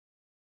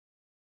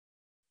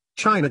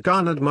China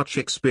garnered much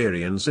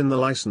experience in the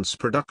license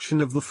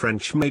production of the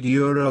French-made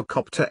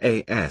Eurocopter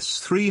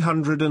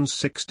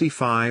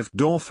AS-365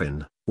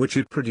 Dauphin, which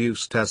it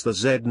produced as the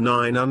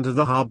Z-9 under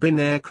the Harbin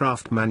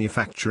Aircraft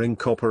Manufacturing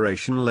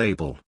Corporation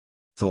label.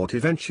 Thought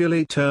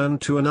eventually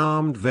turned to an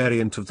armed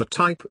variant of the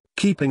type,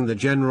 keeping the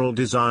general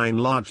design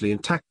largely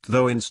intact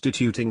though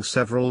instituting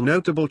several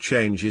notable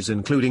changes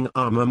including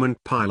armament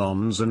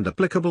pylons and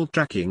applicable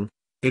tracking,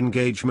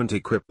 engagement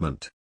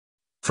equipment.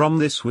 From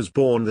this was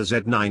born the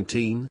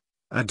Z-19,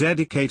 a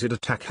dedicated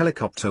attack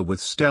helicopter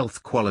with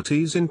stealth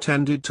qualities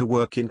intended to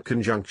work in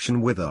conjunction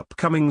with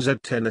upcoming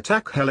Z-10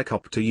 attack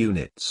helicopter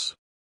units.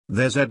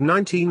 The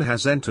Z-19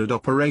 has entered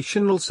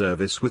operational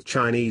service with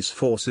Chinese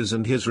forces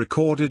and has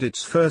recorded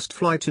its first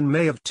flight in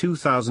May of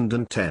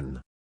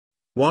 2010.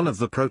 One of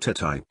the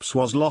prototypes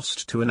was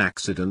lost to an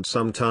accident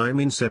sometime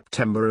in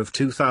September of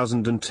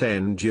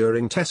 2010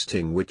 during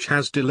testing, which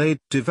has delayed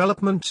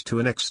development to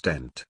an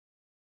extent.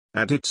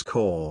 At its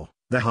core,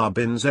 the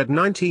Harbin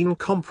Z-19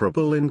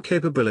 comparable in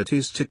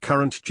capabilities to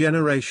current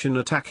generation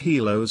attack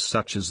helos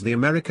such as the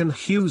American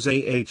Hughes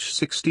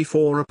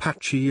AH-64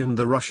 Apache and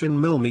the Russian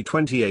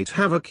Mi-28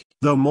 Havoc,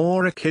 though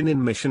more akin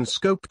in mission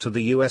scope to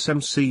the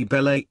USMC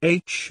Bell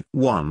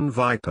AH-1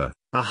 Viper,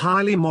 a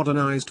highly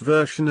modernized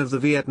version of the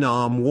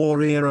Vietnam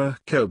War-era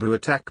Kobu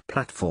attack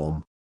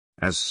platform.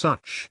 As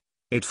such,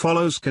 it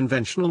follows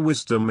conventional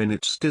wisdom in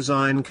its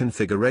design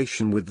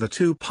configuration with the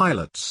two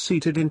pilots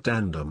seated in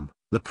tandem.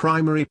 The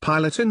primary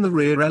pilot in the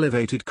rear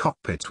elevated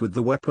cockpit with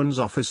the weapons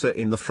officer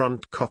in the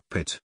front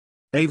cockpit.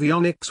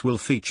 Avionics will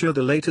feature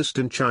the latest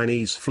in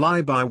Chinese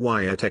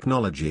fly-by-wire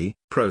technology,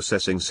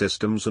 processing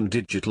systems and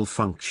digital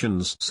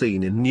functions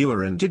seen in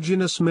newer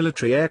indigenous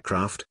military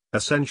aircraft,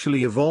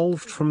 essentially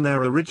evolved from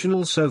their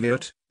original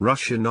Soviet,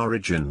 Russian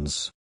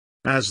origins.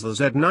 As the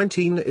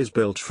Z-19 is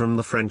built from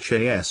the French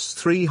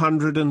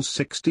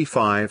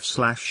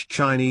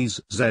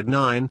AS-365/Chinese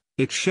Z-9,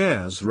 it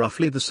shares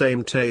roughly the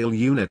same tail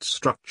unit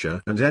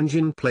structure and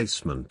engine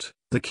placement,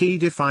 the key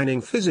defining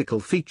physical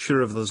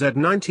feature of the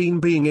Z-19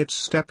 being its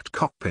stepped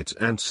cockpit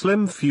and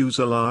slim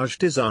fuselage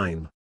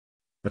design.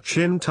 A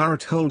chin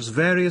turret holds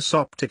various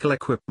optical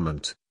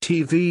equipment,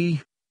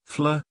 TV,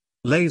 FLIR,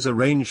 laser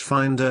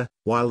rangefinder,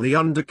 while the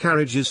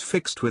undercarriage is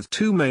fixed with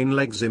two main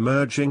legs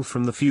emerging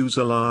from the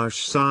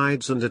fuselage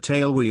sides and a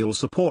tail wheel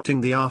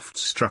supporting the aft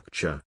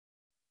structure.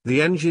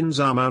 The engines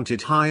are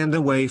mounted high and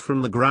away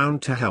from the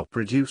ground to help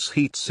reduce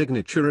heat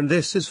signature, and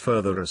this is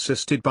further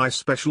assisted by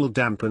special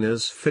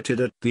dampeners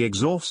fitted at the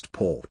exhaust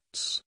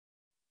ports.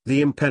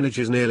 The empennage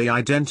is nearly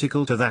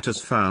identical to that as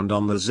found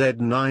on the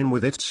Z-9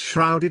 with its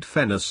shrouded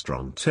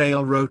fenestron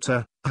tail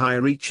rotor,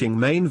 high-reaching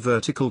main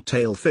vertical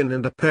tail fin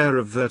and a pair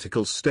of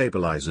vertical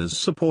stabilizers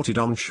supported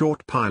on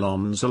short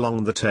pylons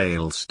along the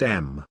tail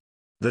stem.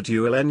 The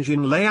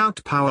dual-engine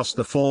layout powers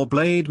the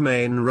four-blade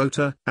main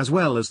rotor as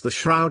well as the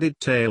shrouded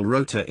tail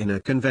rotor in a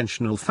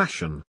conventional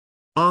fashion.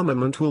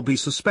 Armament will be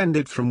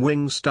suspended from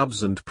wing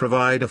stubs and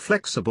provide a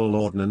flexible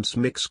ordnance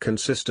mix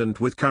consistent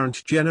with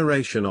current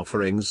generation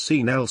offerings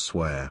seen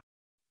elsewhere.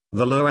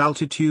 The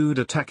low-altitude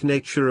attack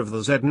nature of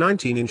the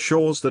Z-19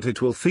 ensures that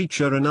it will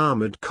feature an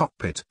armored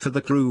cockpit for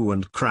the crew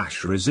and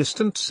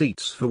crash-resistant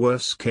seats for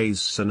worst-case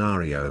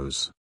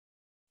scenarios.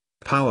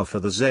 Power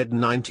for the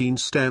Z-19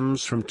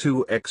 stems from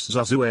two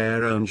Zazu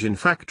Air Engine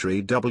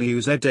Factory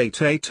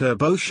WZ-8A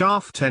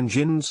turboshaft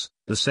engines,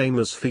 the same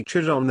as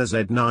featured on the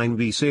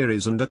Z-9B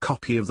series, and a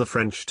copy of the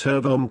French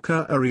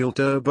Turbomca aerial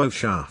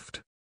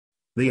turboshaft.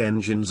 The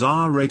engines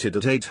are rated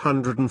at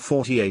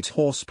 848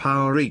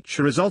 horsepower each,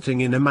 resulting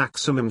in a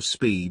maximum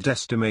speed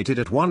estimated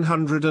at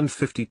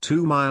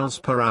 152 miles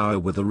per hour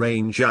with a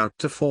range out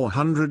to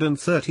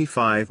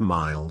 435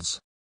 miles.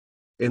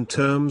 In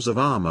terms of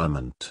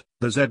armament,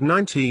 the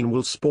Z-19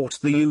 will sport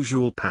the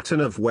usual pattern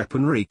of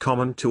weaponry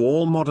common to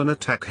all modern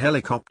attack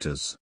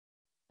helicopters.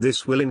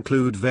 This will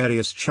include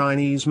various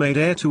Chinese-made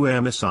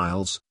air-to-air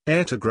missiles,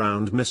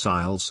 air-to-ground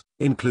missiles,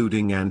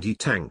 including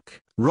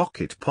anti-tank,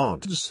 rocket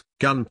pods,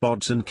 gun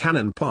pods and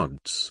cannon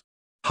pods.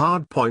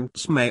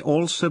 Hardpoints may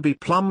also be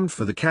plumbed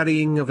for the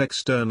carrying of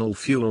external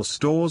fuel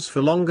stores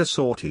for longer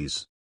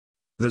sorties.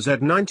 The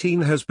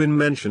Z-19 has been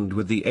mentioned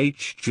with the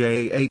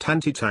HJ-8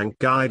 anti-tank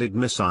guided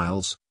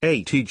missiles,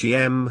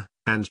 ATGM,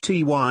 and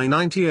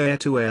TY-90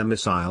 air-to-air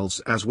missiles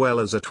as well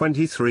as a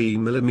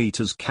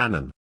 23mm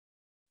cannon.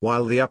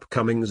 While the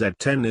upcoming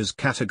Z-10 is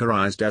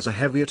categorized as a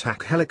heavy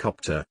attack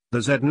helicopter,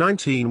 the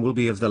Z-19 will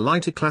be of the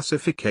lighter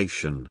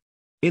classification.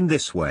 In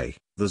this way,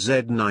 the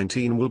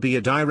Z-19 will be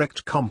a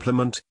direct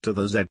complement to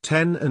the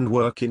Z-10 and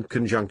work in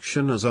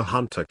conjunction as a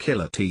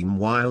hunter-killer team,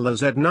 while the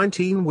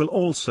Z-19 will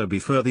also be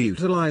further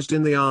utilized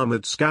in the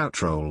armored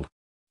scout role.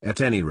 At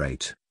any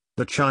rate,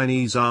 the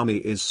Chinese army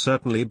is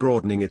certainly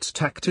broadening its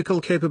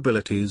tactical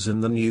capabilities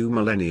in the new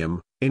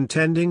millennium,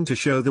 intending to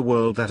show the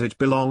world that it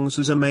belongs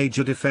as a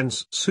major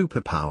defense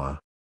superpower.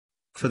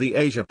 For the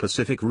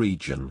Asia-Pacific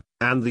region,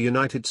 and the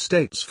United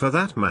States for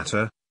that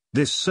matter,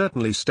 this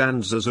certainly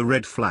stands as a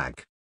red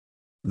flag.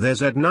 Their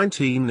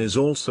Z-19 is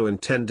also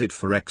intended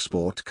for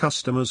export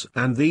customers,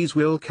 and these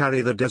will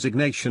carry the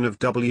designation of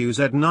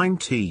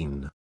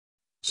WZ-19.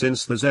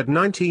 Since the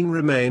Z-19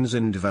 remains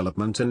in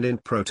development and in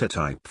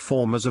prototype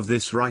form as of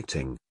this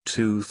writing,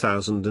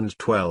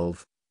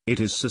 2012, it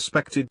is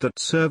suspected that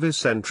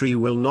service entry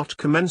will not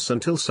commence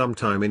until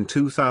sometime in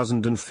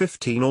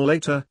 2015 or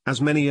later, as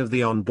many of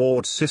the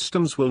onboard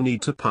systems will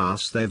need to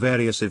pass their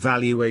various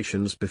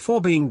evaluations before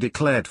being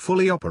declared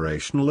fully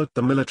operational at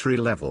the military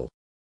level.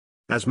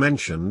 As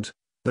mentioned,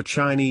 the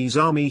Chinese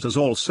Army has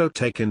also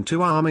taken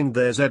to arming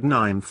their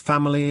Z-9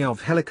 family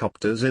of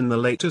helicopters in the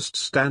latest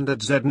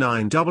standard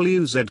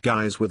Z-9WZ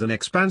guise with an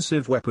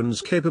expansive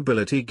weapons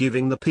capability,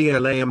 giving the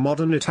PLA a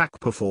modern attack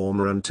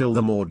performer until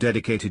the more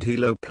dedicated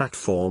Helo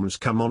platforms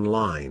come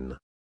online.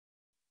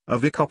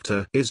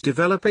 Avicopter is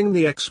developing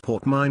the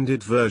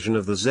export-minded version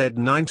of the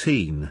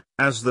Z-19,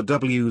 as the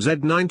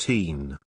WZ-19.